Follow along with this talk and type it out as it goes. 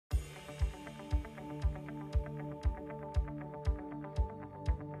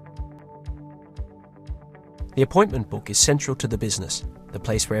The appointment book is central to the business, the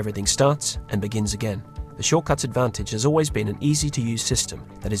place where everything starts and begins again. The Shortcuts advantage has always been an easy-to-use system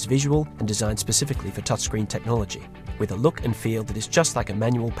that is visual and designed specifically for touchscreen technology. With a look and feel that is just like a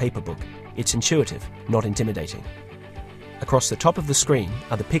manual paper book, it's intuitive, not intimidating. Across the top of the screen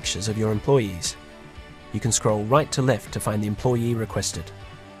are the pictures of your employees. You can scroll right to left to find the employee requested.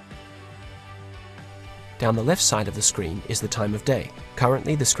 Down the left side of the screen is the time of day.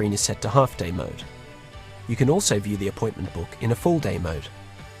 Currently, the screen is set to half-day mode. You can also view the appointment book in a full-day mode,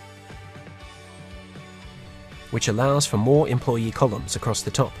 which allows for more employee columns across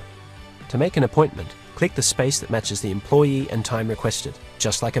the top. To make an appointment, click the space that matches the employee and time requested,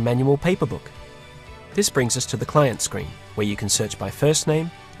 just like a manual paper book. This brings us to the client screen, where you can search by first name,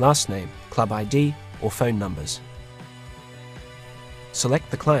 last name, club ID, or phone numbers. Select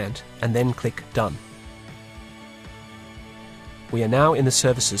the client and then click Done. We are now in the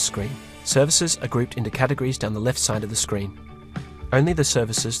Services screen. Services are grouped into categories down the left side of the screen. Only the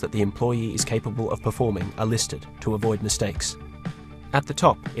services that the employee is capable of performing are listed to avoid mistakes. At the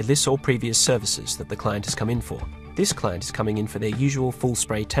top, it lists all previous services that the client has come in for. This client is coming in for their usual full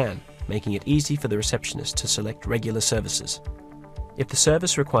spray tan, making it easy for the receptionist to select regular services. If the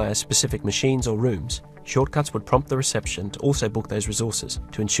service requires specific machines or rooms, Shortcuts would prompt the reception to also book those resources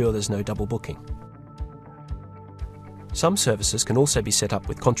to ensure there's no double booking. Some services can also be set up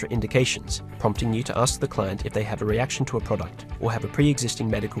with contraindications, prompting you to ask the client if they have a reaction to a product or have a pre-existing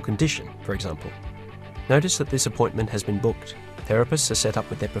medical condition, for example. Notice that this appointment has been booked. Therapists are set up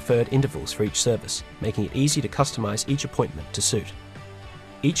with their preferred intervals for each service, making it easy to customize each appointment to suit.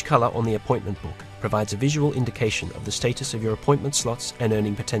 Each color on the appointment book provides a visual indication of the status of your appointment slots and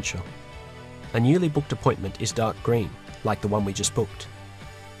earning potential. A newly booked appointment is dark green, like the one we just booked.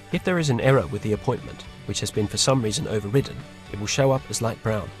 If there is an error with the appointment, which has been for some reason overridden, it will show up as light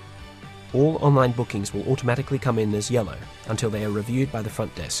brown. All online bookings will automatically come in as yellow until they are reviewed by the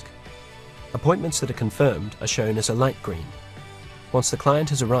front desk. Appointments that are confirmed are shown as a light green. Once the client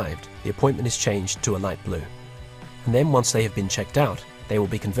has arrived, the appointment is changed to a light blue. And then once they have been checked out, they will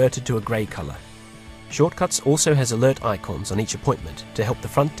be converted to a grey colour. Shortcuts also has alert icons on each appointment to help the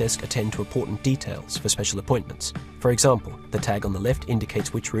front desk attend to important details for special appointments. For example, the tag on the left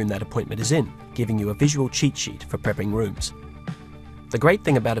indicates which room that appointment is in, giving you a visual cheat sheet for prepping rooms. The great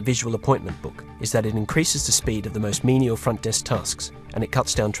thing about a visual appointment book is that it increases the speed of the most menial front desk tasks, and it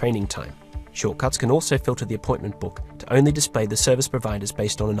cuts down training time. Shortcuts can also filter the appointment book to only display the service providers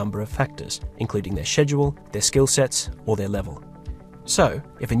based on a number of factors, including their schedule, their skill sets, or their level. So,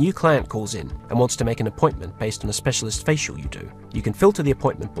 if a new client calls in and wants to make an appointment based on a specialist facial you do, you can filter the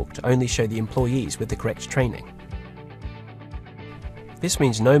appointment book to only show the employees with the correct training. This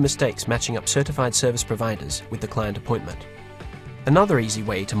means no mistakes matching up certified service providers with the client appointment. Another easy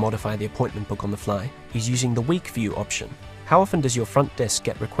way to modify the appointment book on the fly is using the week view option. How often does your front desk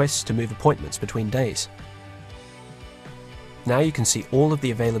get requests to move appointments between days? Now you can see all of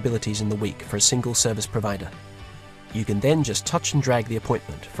the availabilities in the week for a single service provider. You can then just touch and drag the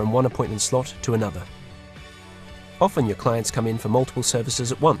appointment from one appointment slot to another. Often your clients come in for multiple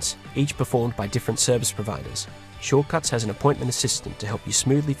services at once, each performed by different service providers. Shortcuts has an appointment assistant to help you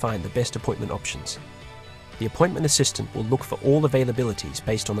smoothly find the best appointment options. The appointment assistant will look for all availabilities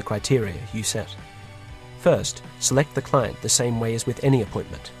based on the criteria you set. First, select the client the same way as with any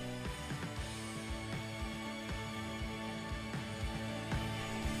appointment.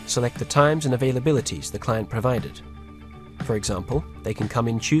 Select the times and availabilities the client provided. For example, they can come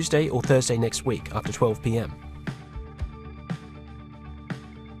in Tuesday or Thursday next week after 12 p.m.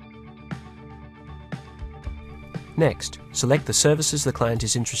 Next, select the services the client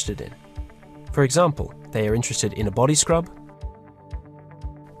is interested in. For example, they are interested in a body scrub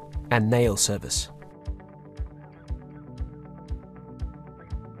and nail service.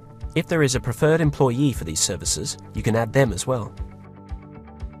 If there is a preferred employee for these services, you can add them as well.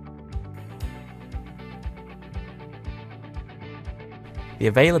 The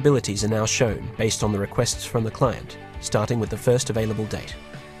availabilities are now shown based on the requests from the client, starting with the first available date.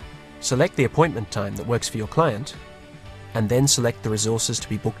 Select the appointment time that works for your client, and then select the resources to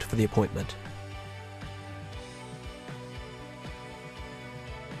be booked for the appointment.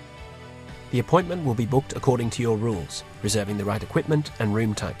 The appointment will be booked according to your rules, reserving the right equipment and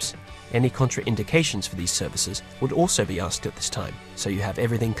room types. Any contraindications for these services would also be asked at this time, so you have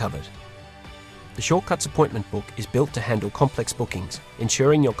everything covered. The Shortcuts appointment book is built to handle complex bookings,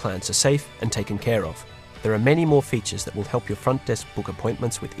 ensuring your clients are safe and taken care of. There are many more features that will help your front desk book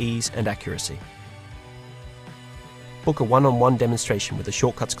appointments with ease and accuracy. Book a one-on-one demonstration with a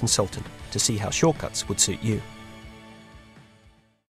Shortcuts consultant to see how Shortcuts would suit you.